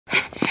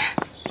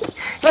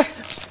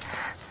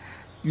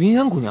云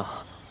烟姑娘，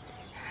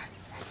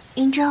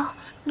云州，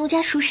奴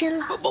家赎身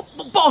了。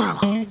抱上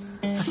了。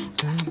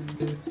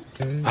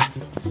哎，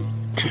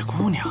这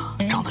姑娘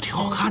长得挺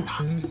好看的，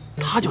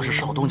她就是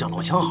少东家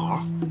老相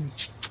好。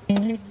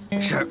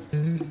是。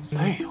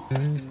哎呦，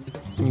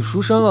你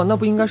赎身了，那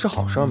不应该是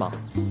好事吗？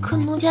可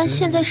奴家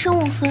现在身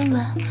无分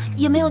文，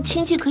也没有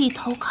亲戚可以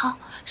投靠，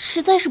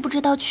实在是不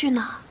知道去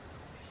哪。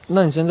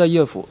那你先在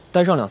叶府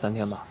待上2、3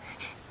天吧。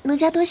奴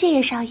家多谢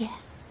叶少爷。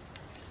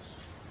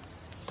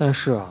但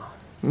是啊，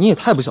你也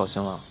太不小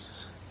心了，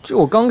这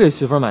我刚给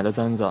媳妇儿买的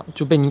簪子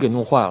就被你给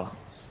弄坏了。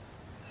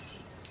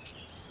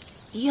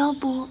要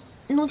不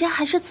奴家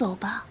还是走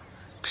吧，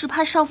只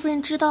怕少夫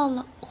人知道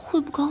了会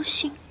不高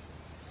兴。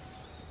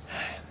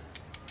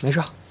没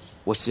事，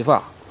我媳妇儿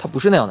啊，她不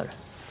是那样的人。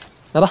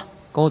来吧，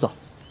跟我走。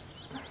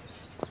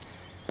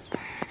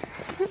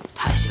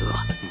太邪恶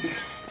了，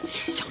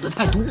想的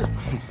太多。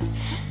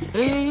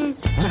哎，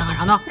这来干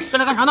啥呢？这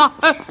来干啥呢？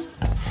哎，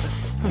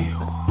哎呦，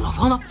老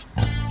方呢？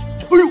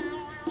哎呦，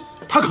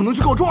他可能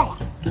去告状了。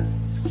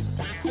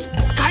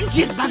赶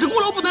紧的，这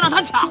锅炉不能让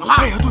他抢了。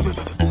哎呀，对，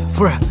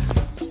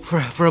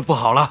夫人不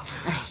好了！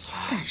哎，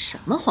干什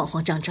么慌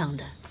慌张张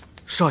的？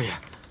少爷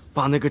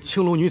把那个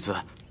青楼女子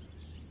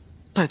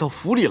带到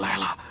府里来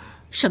了。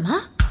什么？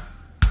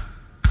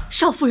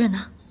少夫人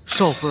呢？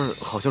少夫人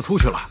好像出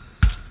去了。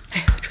哎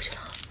呀，出去了！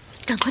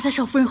赶快在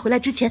少夫人回来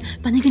之前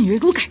把那个女人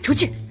给我赶出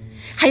去。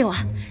还有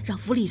啊，让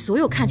府里所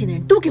有看见的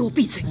人都给我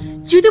闭嘴，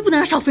绝对不能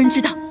让少夫人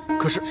知道。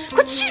可是，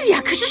快去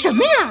呀！可是什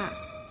么呀？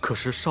可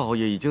是少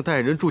爷已经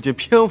带人住进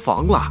偏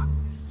房了。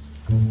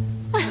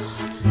哎呀，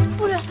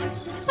夫人，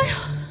哎呀，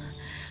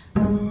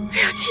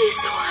气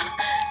死我了！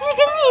你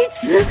个逆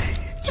子，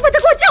去把他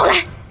给我叫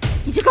来！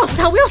你就告诉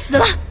他我要死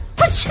了，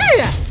快去！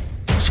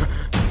是。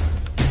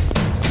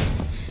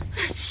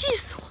气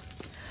死我！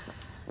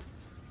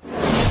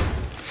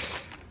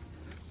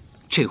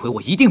这回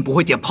我一定不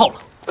会点炮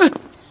了。哎，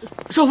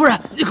少夫人，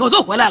你可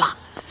算回来了。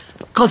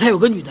刚才有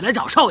个女的来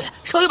找少爷，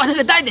少爷把她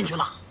给带进去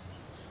了。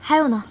还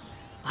有呢？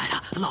哎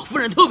呀，老夫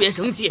人特别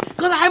生气，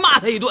刚才还骂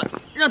她一顿，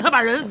让她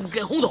把人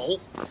给轰走。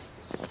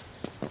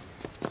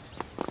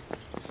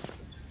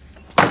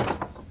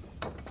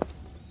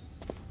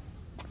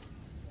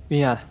云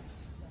烟，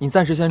你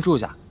暂时先住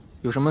下，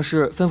有什么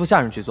事吩咐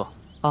下人去做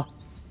啊。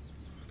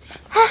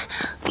哎，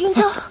云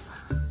州，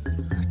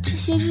这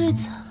些日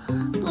子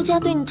奴家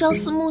对你朝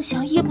思暮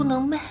想，夜不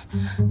能寐。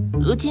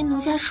如今奴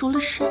家赎了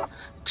身，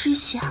只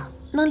想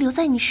能留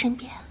在你身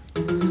边。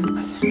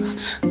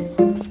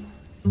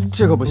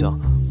这可不行，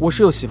我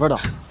是有媳妇儿的。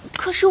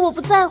可是我不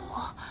在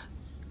乎，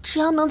只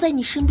要能在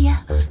你身边，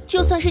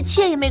就算是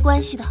妾也没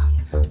关系的。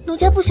奴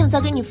家不想再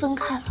跟你分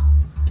开了。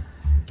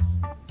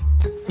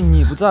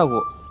你不在乎，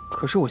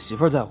可是我媳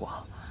妇儿在乎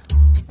啊。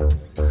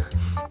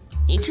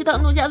你知道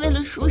奴家为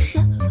了赎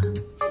身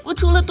付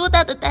出了多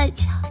大的代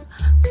价？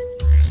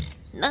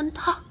难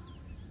道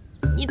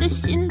你的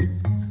心里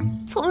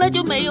从来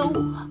就没有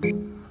我，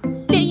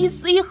连一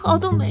丝一毫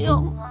都没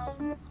有吗？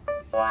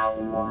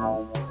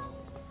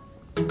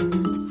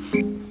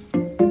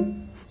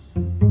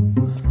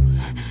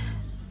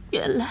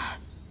原来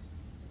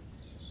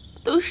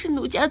都是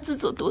奴家自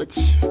作多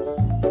情。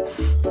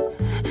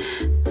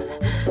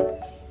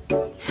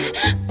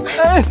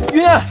哎，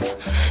云烟，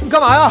你干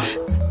嘛呀？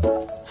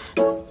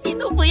你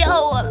都不要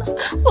我了，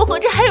我活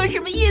着还有什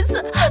么意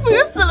思？还不如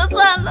死了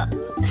算了。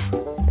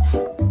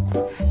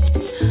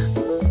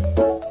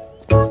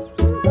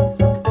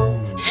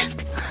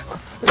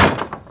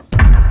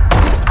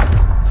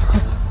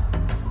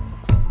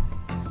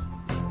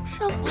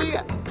少夫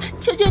人，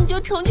求求你就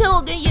成全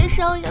我跟叶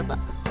少爷吧。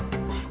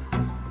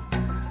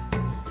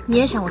你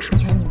也想我成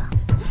全你吗？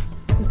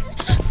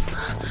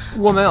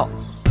我没有。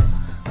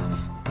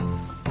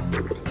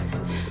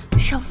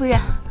少夫人，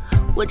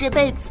我这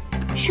辈子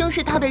生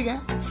是他的人，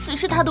死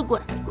是他的鬼。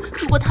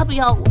如果他不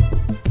要我，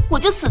我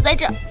就死在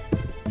这儿。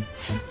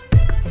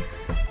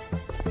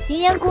云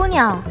烟姑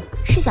娘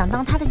是想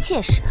当他的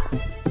妾室啊？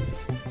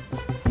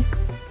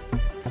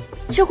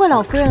知会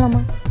老夫人了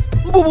吗？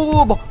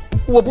不，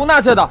我不纳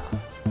妾的。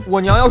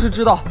我娘要是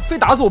知道，非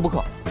打死我不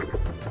可。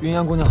云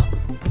烟姑娘，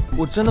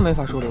我真的没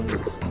法收留你了。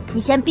你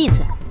先闭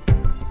嘴。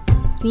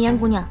云烟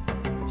姑娘，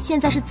现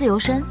在是自由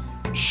身。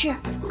是，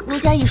奴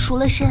家已赎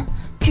了身，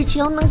只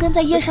求能跟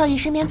在叶少爷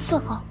身边伺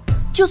候，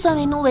就算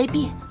为奴为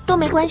婢都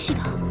没关系的。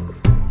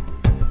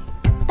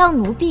当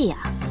奴婢呀？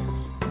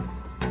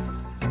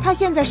他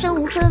现在身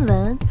无分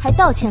文，还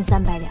倒欠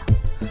300两，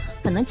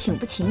可能请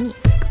不起你。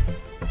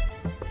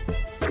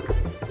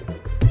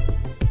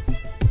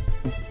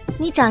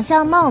你长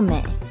相貌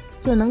美，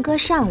又能歌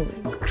善舞，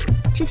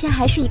之前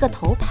还是一个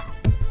头牌，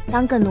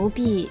当个奴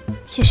婢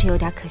确实有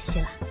点可惜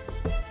了。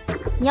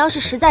你要是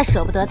实在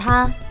舍不得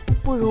他，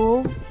不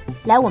如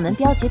来我们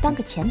镖局当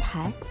个前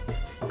台。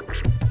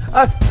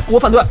哎，我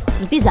反对。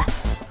你闭嘴。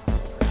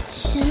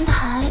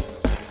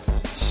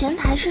前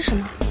台是什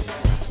么？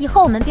以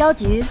后我们镖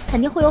局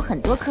肯定会有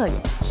很多客人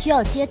需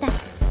要接待，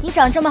你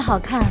长这么好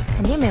看，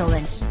肯定没有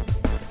问题。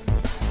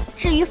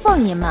至于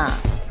俸银嘛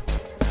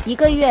，1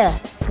个月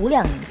5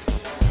两银子，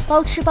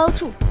包吃包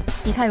住，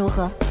你看如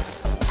何？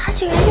他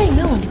竟然愿意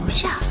让我留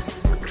下，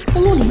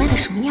葫芦里卖的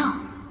什么药？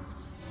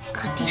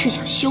肯定是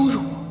想羞辱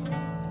我，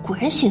果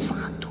然心思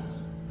狠毒。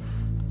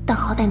但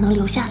好歹能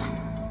留下来，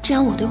这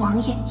样我对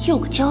王爷也有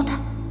个交代。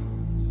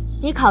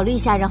你考虑一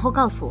下，然后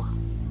告诉我。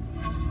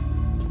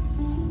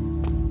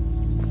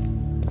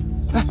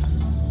哎，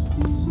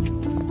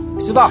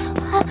媳妇儿，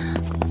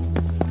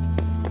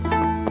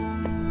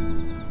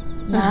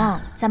娘，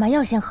咱把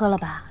药先喝了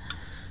吧。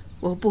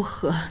我不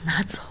喝，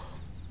拿走。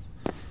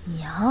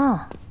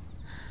娘，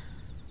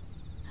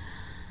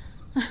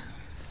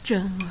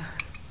真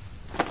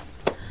儿，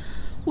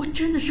我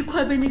真的是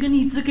快被那个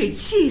逆子给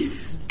气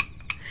死。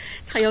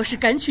他要是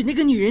敢娶那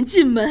个女人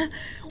进门，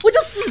我就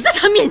死在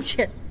他面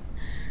前。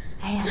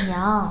哎呀，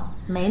娘，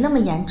没那么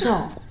严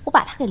重，我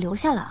把他给留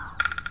下了。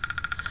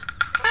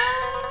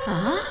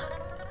啊？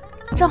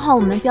正好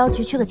我们镖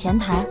局缺个前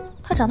台，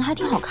他长得还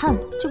挺好看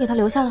的，就给他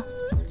留下了。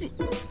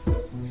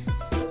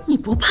你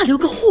不怕留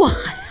个祸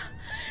害啊？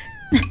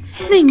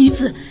那女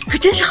子可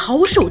真是毫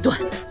无手段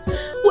的。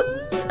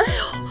哎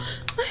呦，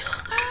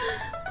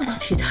不能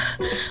提她，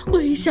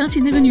我一想起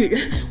那个女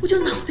人，我就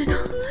脑袋疼。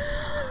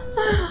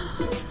哎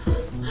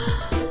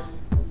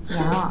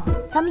呀！娘，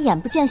咱们眼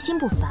不见心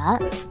不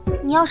烦，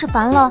你要是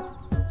烦了，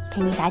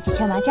陪你打几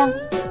圈麻将。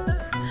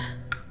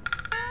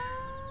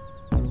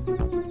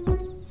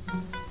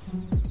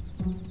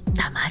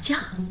打麻将？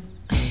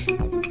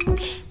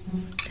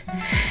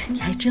你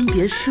还真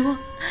别说，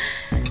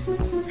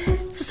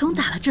自从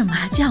打了这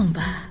麻将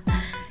吧，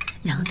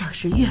娘倒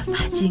是越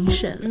发精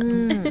神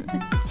了。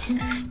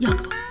要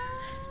不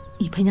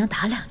你陪娘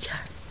打2圈，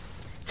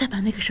再把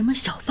那个什么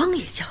小芳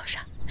也叫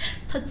上，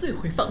她最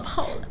会放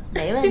炮了。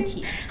没问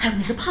题。还有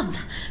那个胖子，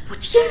我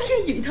天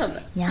天赢他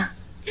们。娘，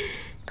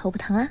头不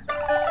疼啊？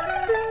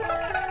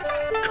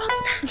装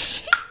的。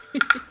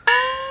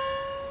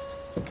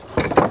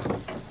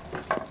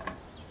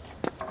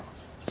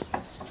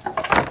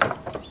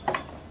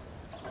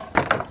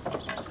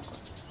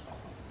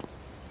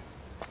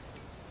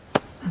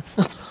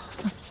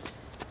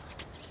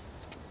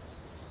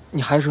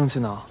你还生气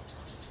呢？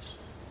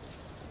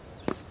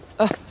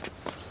哎，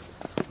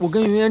我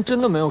跟云烟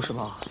真的没有什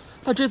么，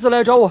她这次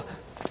来找我，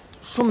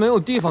说没有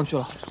地方去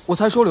了，我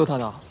才收留她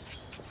的。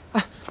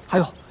哎，还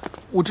有，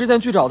我之前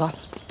去找她，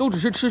都只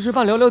是吃吃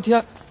饭、聊聊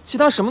天，其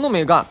他什么都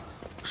没干。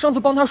上次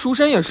帮她赎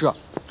身也是，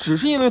只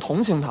是因为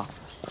同情她，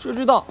谁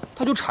知道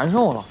她就缠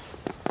上我了。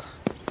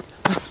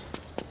哎，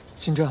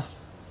秦真，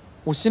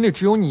我心里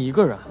只有你一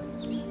个人。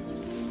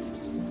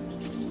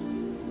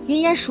云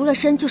烟赎了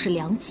身就是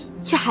良机，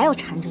却还要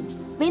缠着你，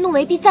为奴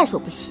为婢在所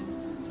不惜。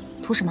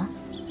图什么？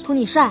图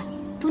你帅？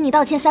图你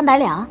道歉300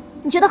两？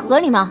你觉得合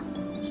理吗？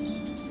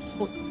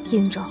叶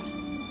云舟，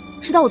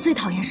知道我最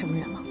讨厌什么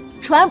人吗？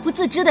蠢而不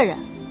自知的人。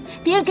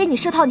别人给你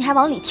设套，你还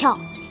往里跳。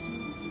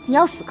你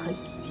要死可以，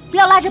不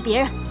要拉着别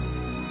人。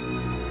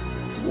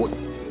我